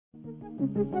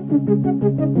Surprise!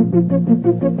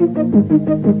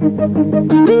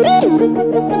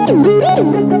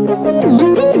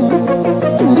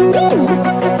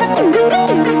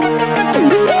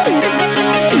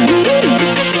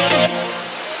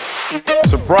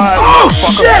 Oh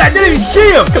shit! I didn't even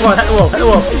see him! Come on, hit the wall, hit the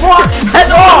wall. Fuck! Hit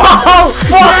the wall! Oh,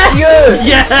 fuck you!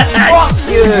 Yeah! Fuck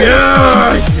you!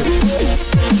 Yes!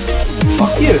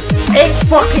 Fuck you! 8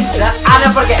 fucking shit! I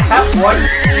never get hit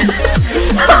once!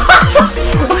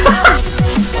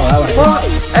 Oh, that one. Fuck!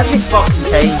 Every fucking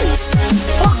time!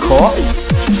 Fuck off!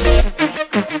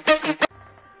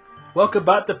 Welcome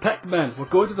back to Pikmin. We're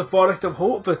going to the Forest of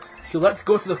Hope, so let's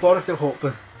go to the Forest of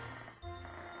Hope.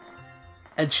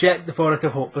 And check the Forest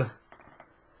of Hope.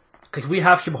 Because we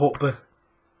have some hope.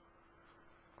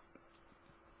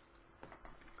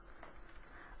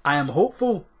 I am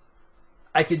hopeful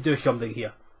I can do something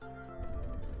here.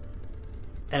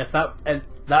 And if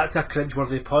that's a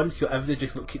cringeworthy pun, so everybody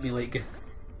just look at me like,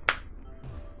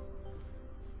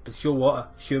 but show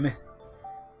what? Show me.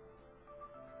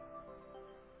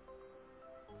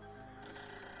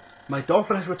 My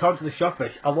dolphin has returned to the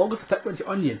surface, along with the Pikmin's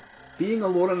onion. Being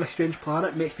alone on a strange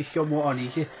planet makes me somewhat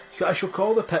uneasy, so I shall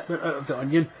call the Pikmin out of the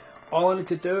onion. All I need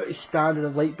to do is stand in the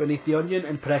light beneath the onion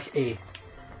and press A.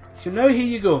 So now here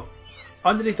you go.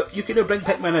 Underneath it, you can now bring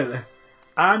Pikmin out,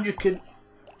 and you can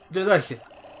do this.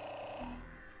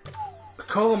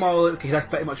 Call them all out because that's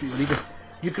pretty much what you need.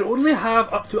 You can only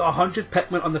have up to 100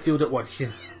 Pikmin on the field at once.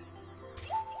 That's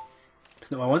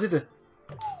not what I wanted to do.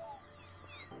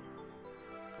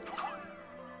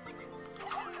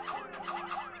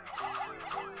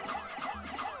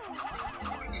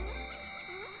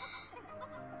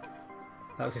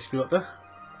 That was a screw up there.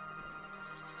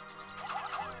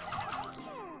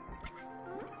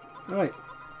 Alright.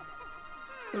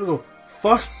 There we go.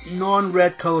 First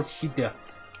non-red coloured seed there.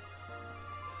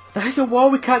 This is a wall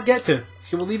we can't get to,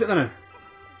 so we'll leave it there now.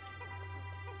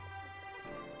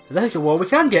 This is a wall we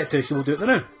can get to, so we'll do it there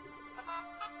now.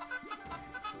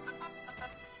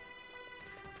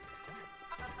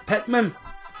 Pikmin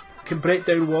can break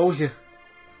down walls.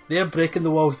 They're breaking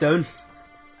the walls down.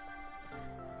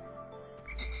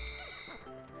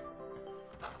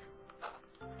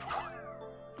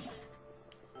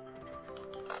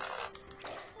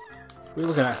 What are you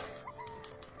looking at?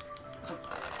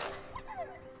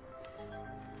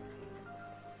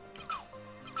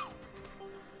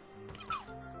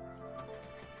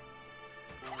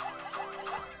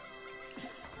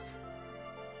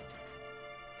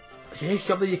 So here's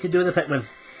something you can do with the Pikmin.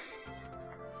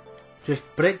 Just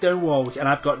break down walls, and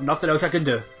I've got nothing else I can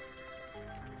do.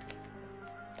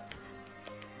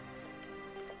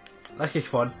 That's just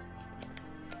fun.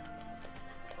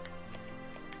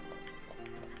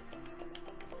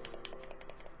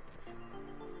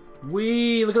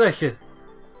 Wee, look at this shit.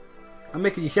 I'm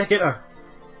making you sick, ain't I?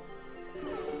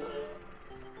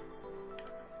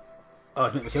 Oh,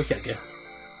 it's making myself sick, yeah.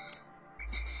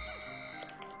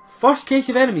 First case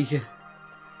of enemies.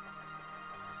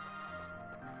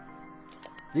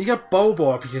 These are bulb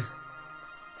orbs. The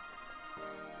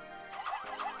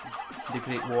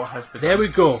Great War has begun. There we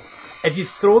go. If you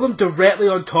throw them directly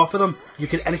on top of them, you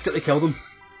can instantly kill them.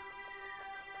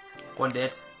 One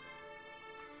dead.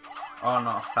 Oh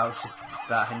no, that was just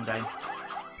that him dying.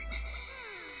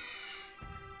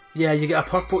 Yeah, you get a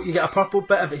purple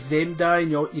bit if it's them dying,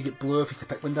 you get blue if it's the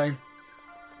Pikmin dying.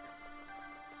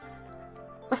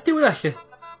 Let's deal with this shit.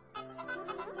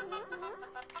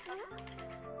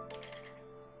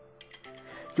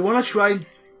 You want to try and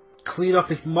clear up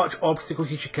as much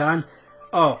obstacles as you can.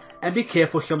 Oh, and be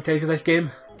careful sometimes with this game.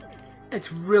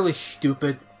 It's really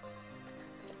stupid.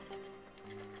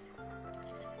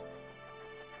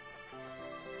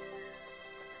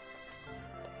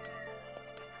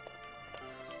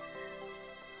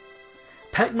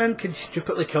 Pikmin can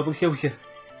stupidly kill themselves.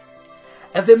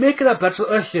 If they make it a bridge like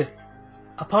this,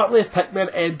 apparently if Pikmin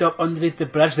end up underneath the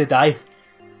bridge they die.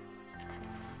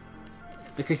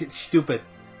 Because it's stupid.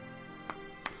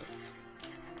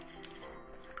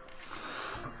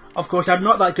 Of course I'm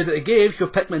not that good at the game, so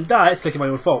if Pikmin die it's because of my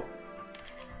own fault.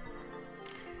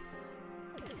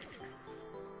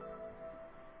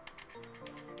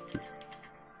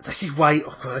 This is why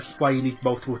you need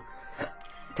multiple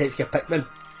types of Pikmin.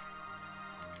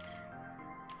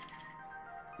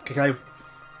 Because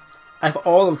I've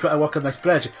all of them trying to work on this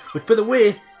bridge, which by the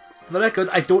way, for the record,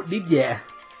 I don't need yet.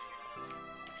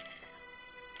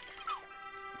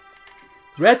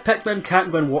 Red Pikmin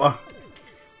can't go in water.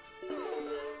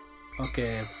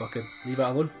 Okay, fucking leave it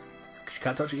alone, because you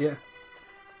can't touch it yet.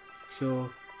 So,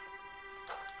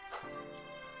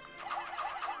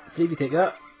 3 you take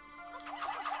that.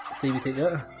 3 we take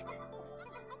that.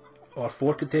 Or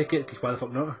 4 could take it, because why the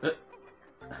fuck not?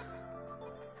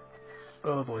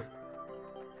 Oh boy.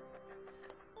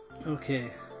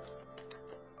 Okay.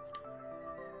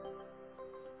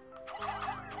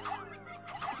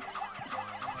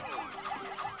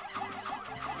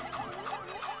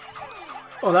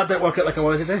 Oh, that didn't work out like I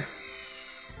wanted it to.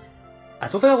 I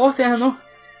don't think I lost anything though.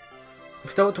 I'm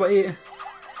still at 28.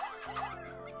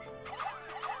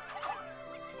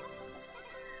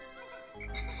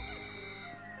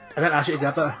 I didn't ask you to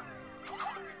grab that.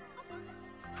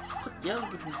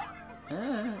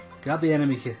 Yeah, Grab the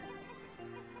enemies here.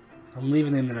 I'm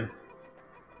leaving them now.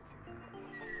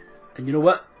 And you know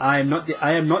what? I am not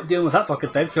dealing with that fucking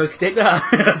thing, so I can take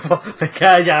that.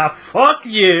 Because fuck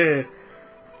you!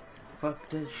 fuck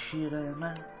this shit,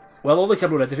 man. Well, obviously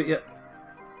I'm not ready for it yet.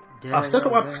 I've stuck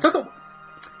up.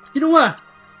 You know what?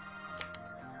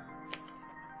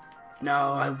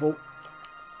 No, I won't.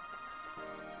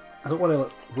 I don't want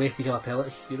to waste a couple of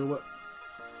pellets. You know what?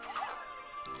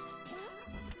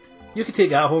 You can take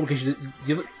that home because you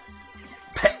look.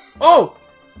 Oh!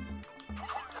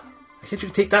 I said you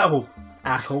could take that home,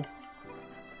 asshole.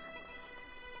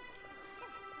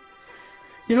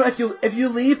 You know, if you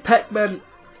leave Pikmin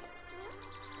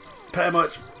pretty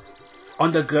much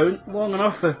underground long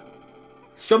enough,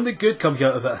 something good comes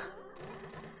out of it.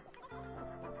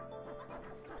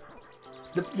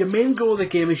 Your main goal of the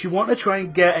game is you want to try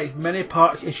and get as many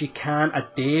parts as you can a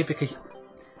day, because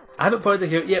I haven't pointed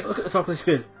this out yet, but look at the top of the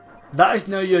screen. That is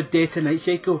now your day to night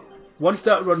cycle. Once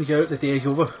that runs out, the day is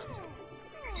over.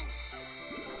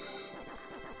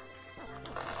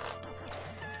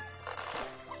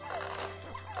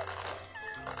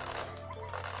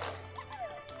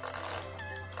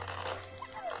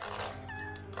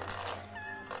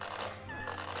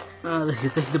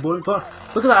 This is the boring part.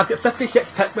 Look at that, I've got 56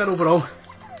 Pikmin overall.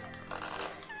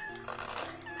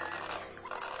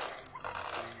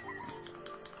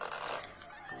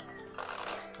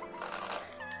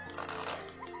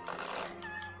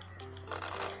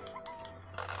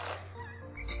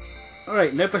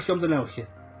 Alright, now for something else here.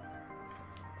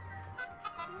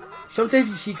 Sometimes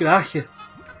you see grass here.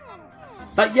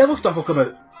 That yellow stuff will come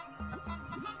out.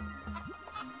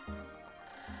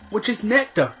 Which is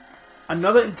nectar.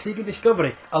 Another intriguing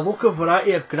discovery. A local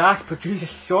variety of grass produces a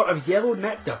sort of yellow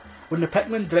nectar. When the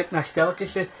Pikmin drink this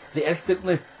delicacy, they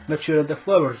instantly mature into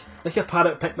flowers. This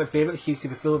apparent Pikmin favourite seems to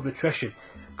be full of nutrition.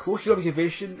 Closer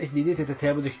observation is needed to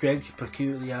determine the strengths and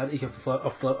peculiarities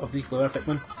of these flower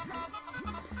Pikmin.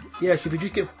 Yeah, so if you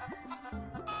just get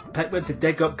Pikmin to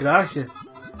dig up grass,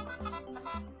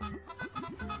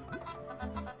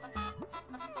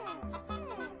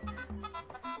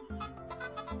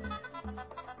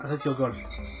 I think you're gone.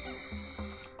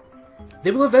 They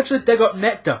will eventually dig up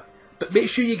nectar, but make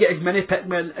sure you get as many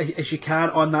Pikmin as you can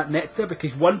on that nectar,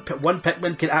 because one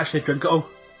Pikmin can actually drink it all.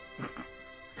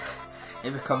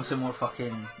 It becomes some more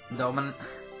fucking dominant.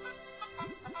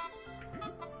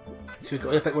 So you've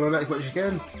got to pick one on it as much as you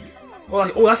can.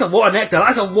 Oh, that's a lot of nectar.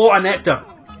 That's a lot of nectar.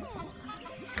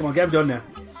 Come on, get him down there.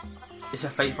 It's a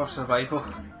fight for survival.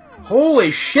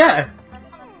 Holy shit!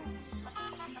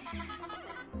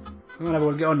 Come on,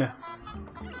 everyone, get on there.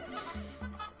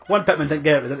 One Pikmin didn't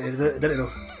get it, didn't he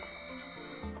though?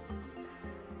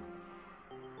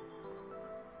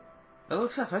 It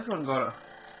looks like everyone got it.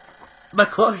 My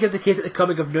clock has indicated the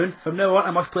coming of noon. From now on,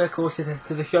 I must play close to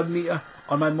the sun meter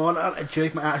on my monitor and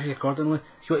choose my actions accordingly,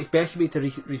 so it's best for me to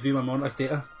review my monitor's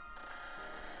data.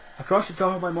 Across the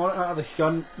top of my monitor are the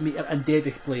sun meter and day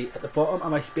display. At the bottom are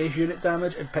my space unit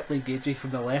damage and Pikmin gauges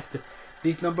from the left.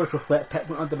 These numbers reflect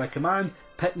Pikmin under my command,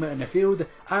 Pikmin in the field,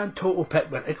 and total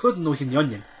Pikmin, including those in the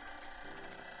onion.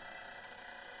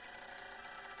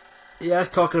 Yeah, it's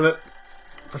talking about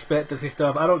perspectives and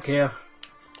stuff, I don't care.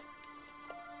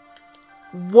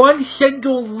 One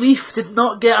single leaf did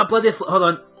not get a bloody hold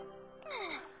on.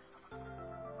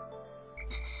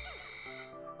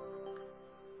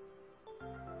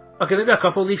 Okay, maybe a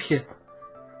couple leaves here.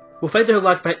 We'll find out who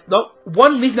lagged behind. No,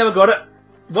 one leaf never got it.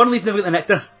 One leaf never got the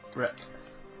nectar. Right.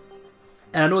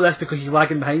 And I know that's because he's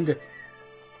lagging behind it.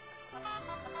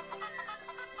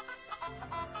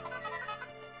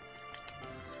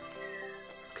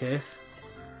 Okay.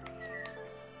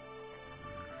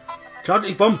 Charge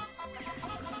his bum.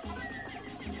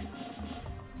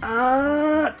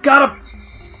 Got him!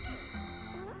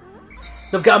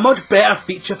 They've got a much better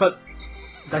feature for...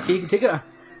 Okay, you can take it.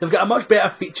 They've got a much better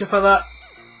feature for that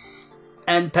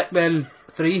in Pikmin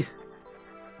 3.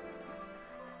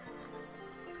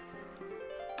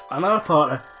 Another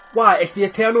part. Why? It's the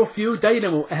Eternal Fuel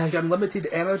Dynamo. It has unlimited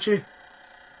energy.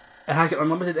 It has an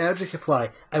unlimited energy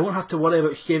supply. I won't have to worry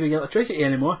about saving electricity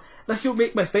anymore. This will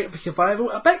make my fight for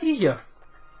survival a bit easier.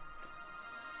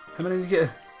 How many did you get?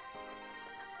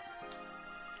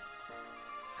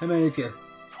 How many did you get?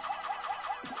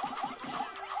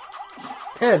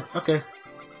 10, okay.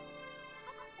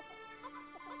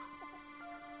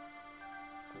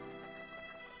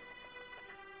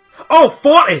 Oh,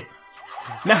 40!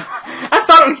 No, I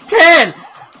thought it was 10!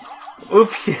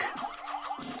 Oops.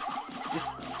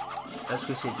 Let's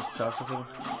go say just charge people.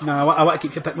 No, I want to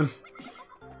keep your Pikmin.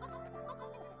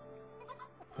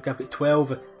 Okay, I've got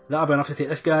 12. That'll be enough to take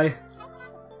this guy.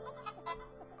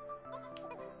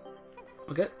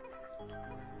 Okay.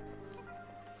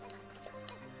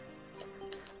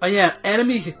 Oh yeah,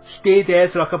 enemies stay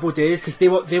dead for a couple of days because they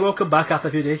will come back after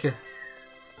a few days. Yeah.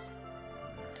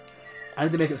 I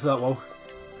need to make it through that wall.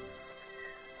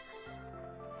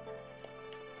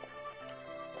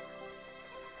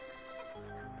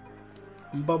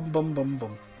 Bum bum bum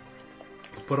bum.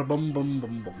 Bum bum bum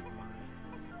bum bum.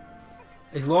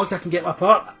 As long as I can get my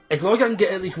part, as long as I can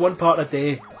get at least one part a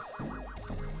day,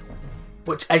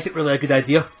 which isn't really a good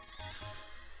idea.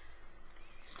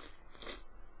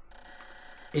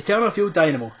 Eternal Fuel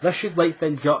Dynamo. This should light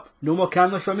things up. No more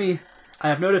cameras for me. I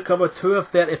have now recovered 2 of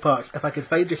 30 parts. If I can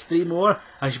find just 3 more,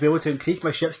 I should be able to increase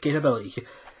my ship's capabilities.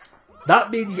 That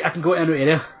means I can go to a new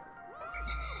area.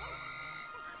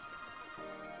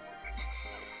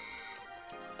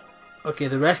 Okay,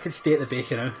 the rest can stay at the base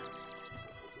now.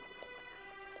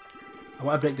 I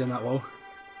want to break down that wall.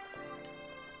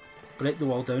 Break the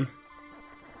wall down.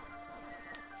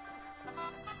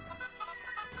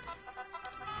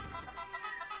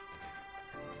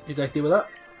 You guys deal with that?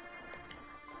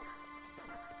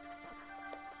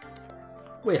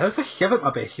 Wait, how's the shiv at my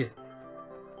base here?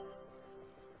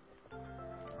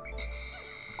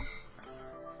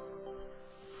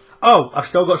 Oh, I've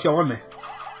still got shit on me.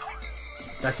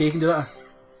 That's how you can do that.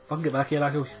 Fucking get back here,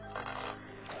 assholes.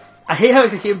 I hate how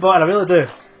it's the same button, I really do.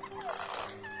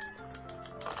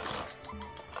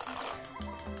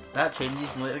 That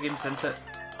changes in later games, doesn't it?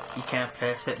 You can't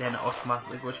press it, then it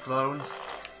automatically goes for the other ones.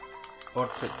 Or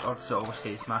does it always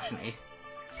stay smashing to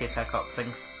say pick up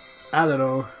things? I don't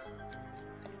know.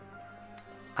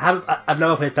 I've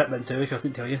never played Pikmin 2, so I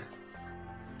couldn't tell you.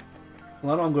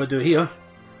 Well, I know what I'm going to do here.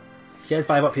 Shed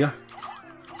 5 up here.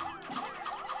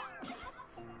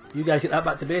 You guys get that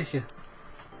back to base, yeah?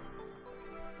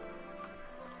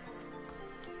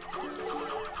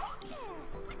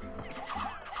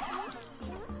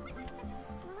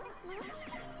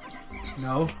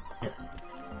 No.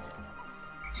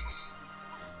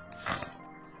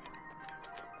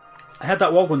 I had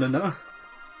that wall going down, didn't I?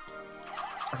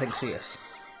 I think so, yes.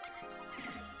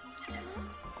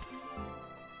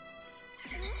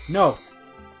 No.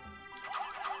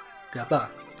 Grab that.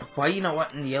 Why are you not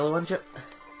wanting the yellow ones yet?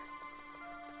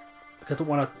 Because I don't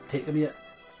want to take them yet.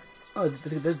 Oh,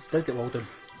 they did get walled down.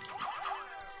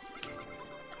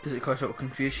 Is it because it will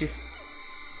confuse you?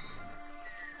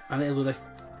 I need to do this.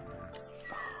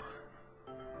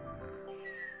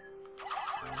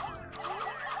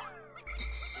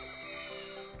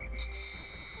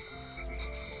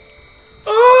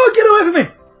 Oh, get away from me!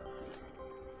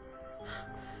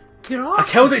 Get off! I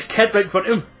killed this kid right in front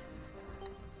of him.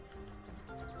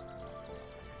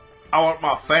 I want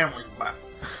my family back.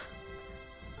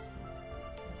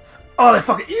 Oh, they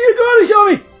fucking you go on and show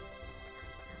me!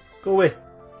 Go away.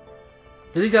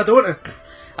 At least I don't want to.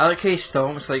 I like how he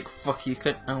storms like, fuck you,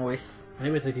 cunt, no way.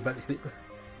 Anyway, take you back to sleep.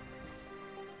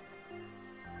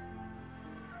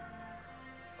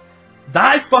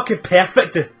 That is fucking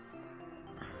perfect!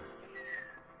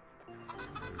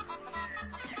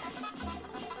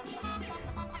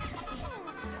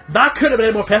 That couldn't have been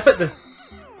any more perfect!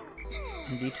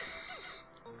 Indeed.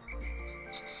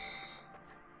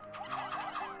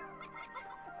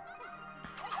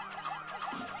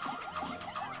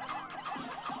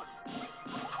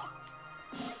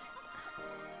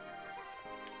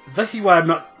 This is why I'm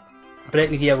not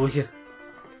breaking the yellows here.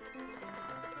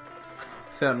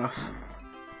 Fair enough.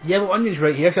 Yellow onions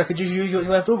right here, so I could just use what's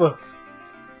left over.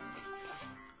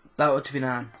 That would have been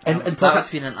an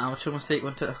amateur mistake,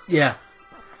 wouldn't it? Yeah.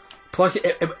 Plus,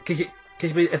 because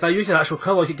if I use the actual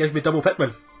colours, it gives me double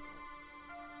Pikmin.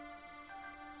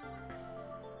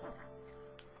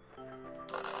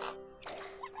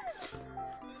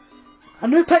 A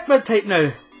new Pikmin type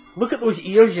now. Look at those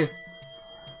ears, you.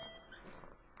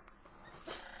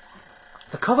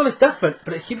 The colour is different,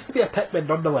 but it seems to be a Pikmin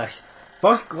nonetheless.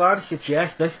 First glance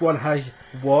suggests this one has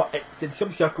what, in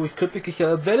some circles, could be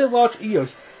considered very large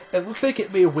ears. It looks like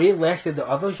it may weigh less than the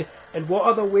others. In what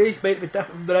other ways might it be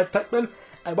different from the red Pikmin?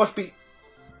 It must be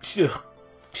sure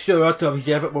to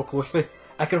observe it more closely.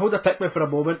 I can hold a Pikmin for a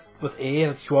moment with A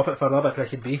and swap it for another by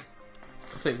pressing B.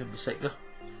 I think it'd be sick though.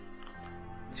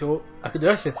 So, I can do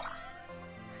this.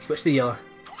 Switch to yellow.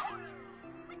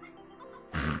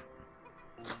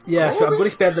 Yeah, so I'm going to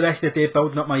spend the rest of the day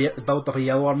building up a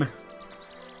yellow army.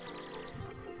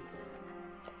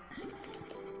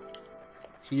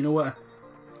 So you know what?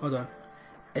 Hold on.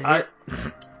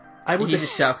 I will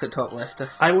just sharp at top left.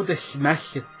 I will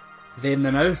dismiss them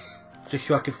now, just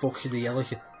so I can focus on the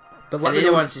yellows. But Are they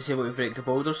the ones that's able to break the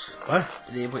boulders? What?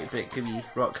 Are they able to break the wee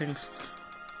rock kings?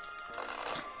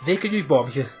 They can use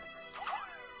bombs, yeah.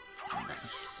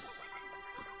 Nice.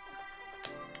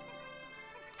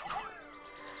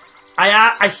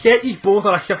 I set these both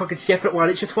on a fucking separate one,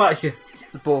 it's just what you.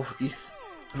 Both,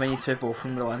 when you threw both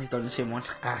from the landed on the same one.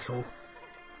 Asshole.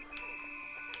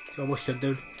 It's almost shut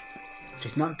down. Which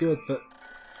is not good, but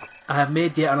I have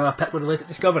made yet another Pikmin related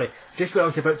discovery. Just when I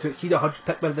was about to exceed 100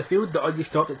 Pikmin in the field, the onion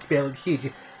stopped expelling seeds.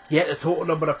 Yet the total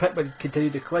number of Pikmin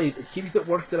continued to climb. It seems that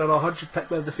once there are 100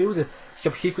 Pikmin in the field,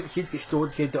 subsequent seeds get stored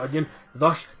inside the onion.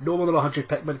 Thus, no more than 100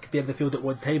 Pikmin can be in the field at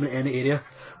one time in any area.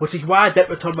 Which is why I didn't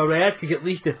return my reds, because at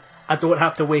least I don't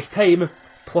have to waste time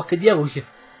plucking yellows.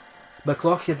 My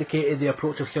clock's indicating the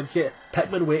approach of sunset.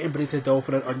 Pikmin waiting beneath the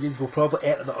dolphin and onions will probably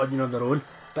enter the onion on their own.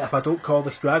 But if I don't call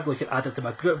the stragglers and add them to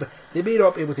my group, they may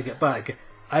not be able to get back.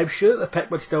 I'm sure that the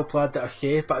Pikmin still planned that are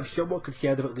safe, but I'm somewhat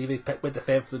concerned about leaving Pikmin to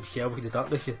fend for themselves in the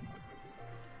darkness.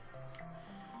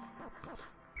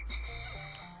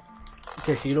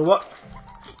 Okay, so you know what?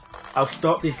 I'll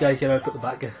stop these guys here and I'll put them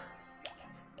back in.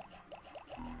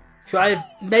 So I have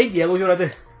 9 yellows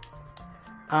already.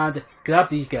 And grab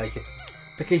these guys.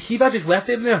 Because if I just left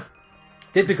them there,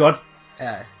 they'd be gone.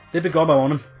 They'd be gone by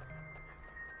morning.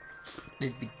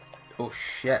 They'd be... Oh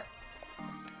shit.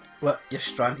 What? Your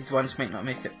stranded ones might not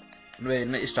make it. Well,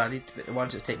 not your stranded, but the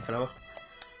ones that's taking forever.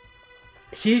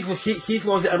 She's lost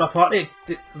it in my party.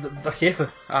 They're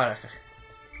safer. Alright, okay.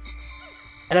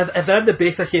 And if they're in the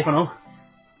base, they're safe and all.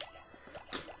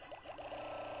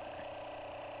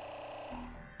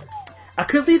 I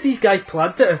could leave these guys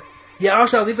planted. Yeah,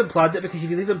 actually I'll leave them planted, because if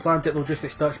you leave them planted, they'll just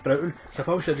start sprouting. So I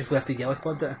probably should have just left the yellows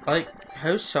planted. Like,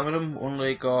 how's some of them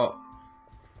only got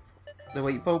the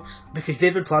white bulbs? Because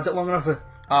they've been planted long enough.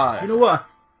 Ah. You know what?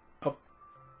 Oh.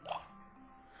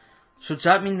 So does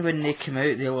that mean when they come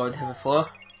out, they'll already have a flower?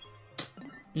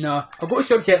 No, I'll go to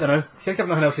sunset there now, since I have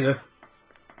nothing else to do.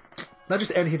 Not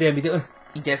just end today immediately.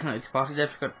 You definitely departed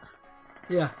difficult.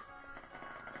 Yeah.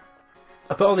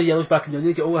 I put all the yellows back in the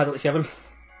onions, you all had like 7.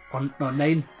 Or no,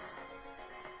 9.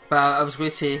 But I was going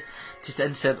to say, just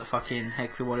insert the fucking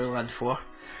Hickory Warrior Land 4.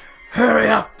 Hurry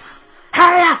up!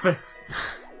 Hurry up!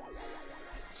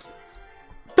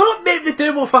 Don't make me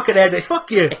do more fucking edits, fuck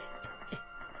you!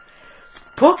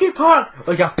 Pokepart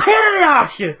was a pain in the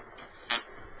arse, you!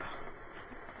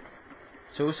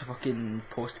 So it's a fucking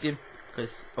post game,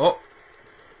 because... Oh!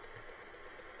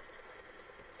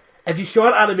 If you saw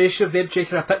an animation of them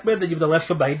chasing a Pikmin, then you would have left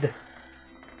some behind.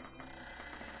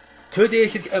 2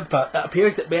 days since impact, it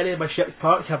appears that many of my ship's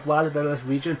parts have landed in this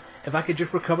region. If I could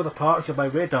just recover the parts of my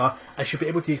radar, I should be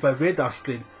able to use my radar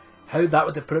screen. How that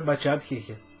would improve my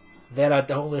chances. Then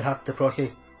I'd only have to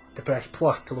press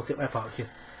plus to look at my parts.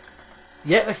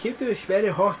 Yet there seem to be many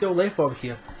hostile life forms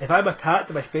here. If I'm attacked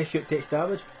and my spacesuit takes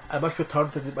damage, I must return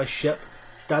to my ship,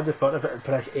 stand in front of it and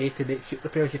press A to make suit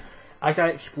repairs. As I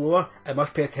explore, I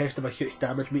must pay attention to my suit's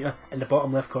damage meter in the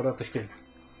bottom left corner of the screen.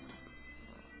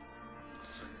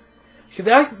 So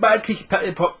there's my increased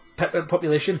Pikmin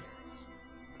population.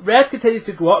 Red continued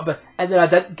to go up, and then I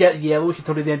didn't get yellows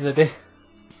until the end of the day.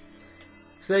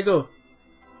 So there you go.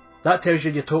 That tells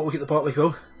you your totals at the bottom as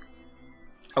well.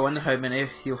 I wonder how many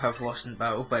you'll have lost in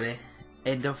battle by the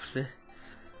end of the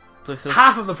playthrough.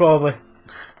 Half of them probably.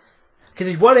 Because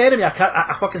there's one enemy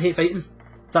I fucking hate fighting.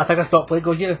 That I think I stopped playing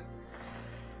goes, yeah.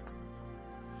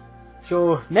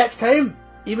 So next time,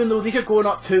 even though these are going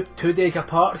up 2 days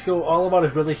apart, so Oliver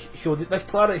is really... So this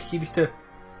planet seems to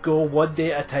go 1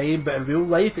 day at a time, but in real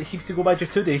life it seems to go by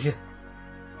just 2 days.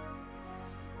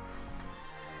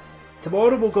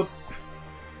 Tomorrow we'll go...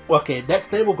 Okay, next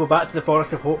time we'll go back to the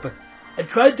Forest of Hope and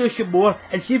try and do some more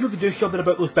and see if we can do something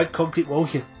about those big concrete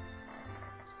walls here.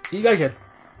 See you guys in.